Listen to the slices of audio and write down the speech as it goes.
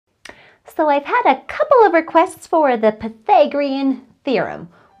So I've had a couple of requests for the Pythagorean Theorem,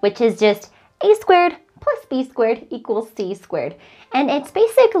 which is just a squared plus b squared equals c squared. And it's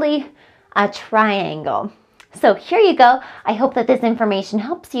basically a triangle. So here you go. I hope that this information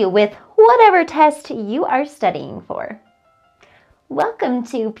helps you with whatever test you are studying for. Welcome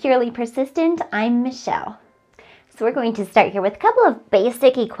to Purely Persistent. I'm Michelle. So we're going to start here with a couple of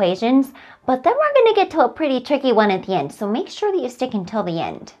basic equations, but then we're going to get to a pretty tricky one at the end. So make sure that you stick until the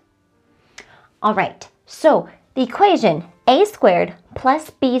end. All right, so the equation a squared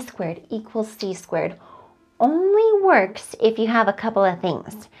plus b squared equals c squared only works if you have a couple of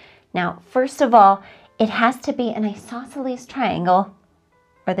things. Now, first of all, it has to be an isosceles triangle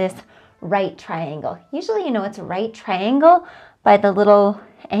or this right triangle. Usually you know it's a right triangle by the little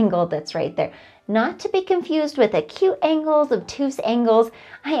angle that's right there. Not to be confused with acute angles, obtuse angles.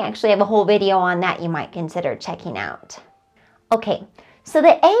 I actually have a whole video on that you might consider checking out. Okay, so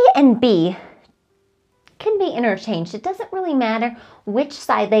the a and b can be interchanged. It doesn't really matter which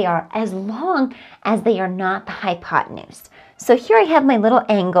side they are as long as they are not the hypotenuse. So here I have my little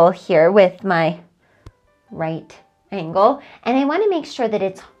angle here with my right angle, and I want to make sure that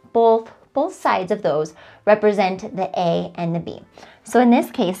it's both sides of those represent the a and the b. So in this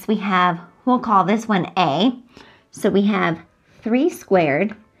case we have, we'll call this one a, so we have 3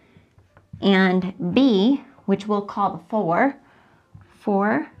 squared, and b, which we'll call the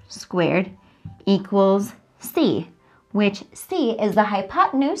 4 squared equals c, which c is the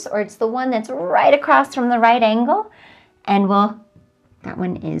hypotenuse, or it's the one that's right across from the right angle, and that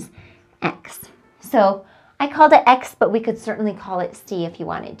one is x. So I called it x, but we could certainly call it c if you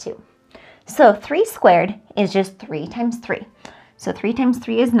wanted to. So 3 squared is just 3 times 3. So 3 times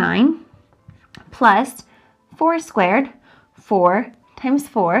 3 is 9, plus 4 squared, 4 times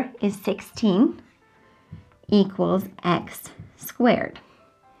 4 is 16, equals x squared.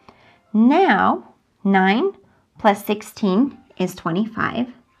 Now, 9 plus 16 is 25,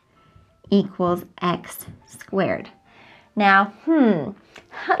 equals x squared. Now,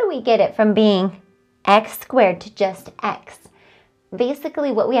 how do we get it from being x squared to just x?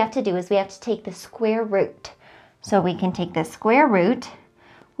 Basically, what we have to do is we have to take the square root. So we can take the square root,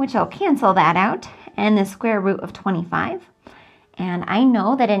 which I'll cancel that out, and the square root of 25. And I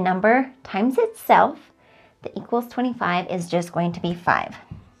know that a number times itself that equals 25 is just going to be 5.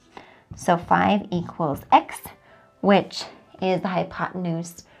 So 5 equals x, which is the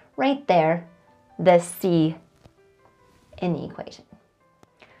hypotenuse right there, the c in the equation.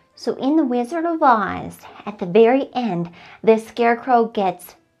 So in the Wizard of Oz, at the very end, the scarecrow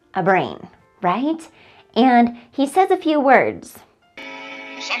gets a brain, right? And he says a few words.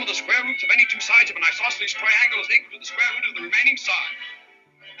 The sum of the square roots of any two sides of an isosceles triangle is equal to the square root of the remaining side.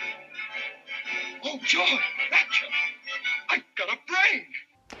 Oh, joy! Gotcha! I got a brain!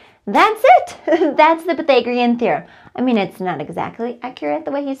 That's it! That's the Pythagorean Theorem. I mean, it's not exactly accurate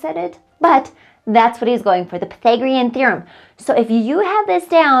the way he said it, but that's what he's going for, the Pythagorean Theorem. So if you have this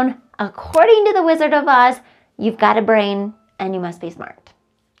down, according to the Wizard of Oz, you've got a brain and you must be smart.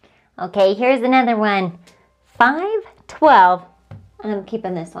 Okay, here's another one. 5, 12. I'm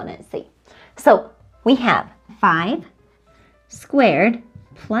keeping this one at C. So we have 5 squared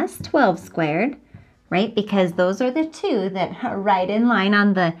plus 12 squared, right? Because those are the two that are right in line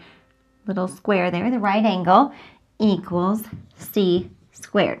on the little square there, the right angle, equals c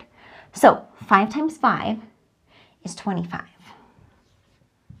squared. So 5 times 5 is 25.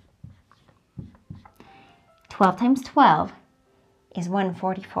 12 times 12 is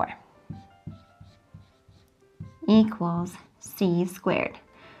 144. Equals c squared.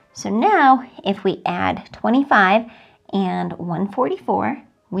 So now if we add 25 and 144,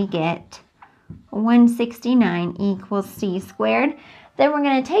 we get 169 equals c squared. Then we're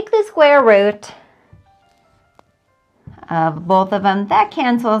going to take the square root of both of them. That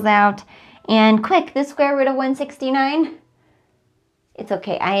cancels out. And quick, the square root of 169, it's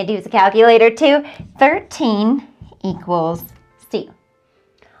okay, I had to use a calculator too. 13 equals c.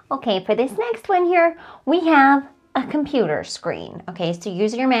 Okay, for this next one here, we have a computer screen. Okay, so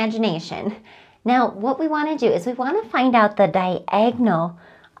use your imagination. Now, what we want to do is we want to find out the diagonal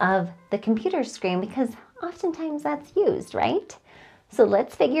of the computer screen because oftentimes that's used, right? So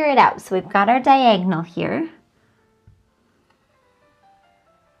let's figure it out. So we've got our diagonal here.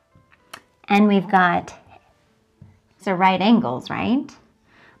 And we've got, so right angles, right?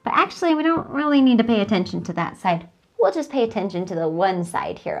 But actually, we don't really need to pay attention to that side. We'll just pay attention to the one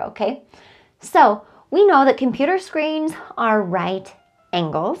side here, okay? So we know that computer screens are right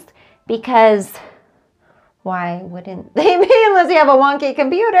angles because why wouldn't they be unless you have a wonky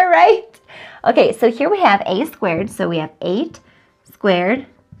computer, right? Okay, so here we have a squared, so we have 8 squared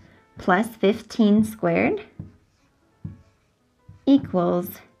plus 15 squared equals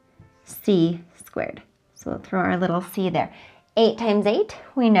c squared. So we'll throw our little c there. 8 times 8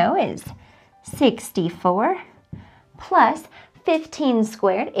 we know is 64 plus 15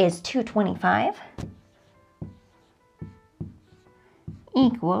 squared is 225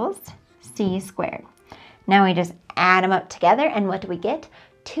 equals c squared. Now we just add them up together, and what do we get?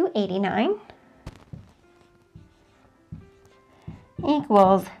 289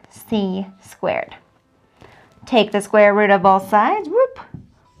 equals c squared. Take the square root of both sides, whoop,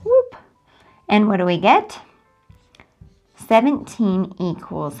 whoop, and what do we get? 17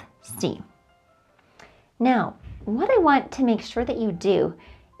 equals c. Now, what I want to make sure that you do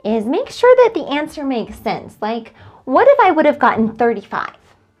is make sure that the answer makes sense. Like, what if I would have gotten 35?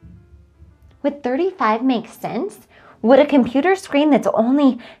 Would 35 make sense? Would a computer screen that's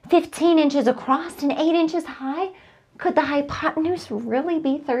only 15 inches across and 8 inches high, could the hypotenuse really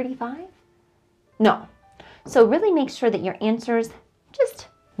be 35? No. So really make sure that your answers just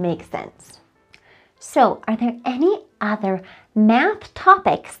make sense. So, are there any other math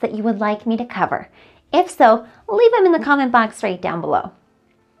topics that you would like me to cover? If so, leave them in the comment box right down below.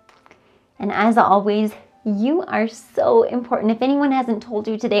 And as always, you are so important. If anyone hasn't told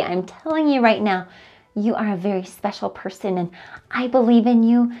you today, I'm telling you right now, you are a very special person and I believe in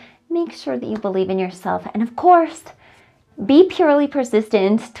you. Make sure that you believe in yourself. And of course, be purely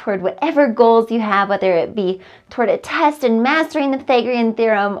persistent toward whatever goals you have, whether it be toward a test and mastering the Pythagorean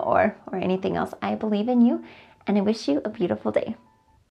Theorem or anything else. I believe in you and I wish you a beautiful day.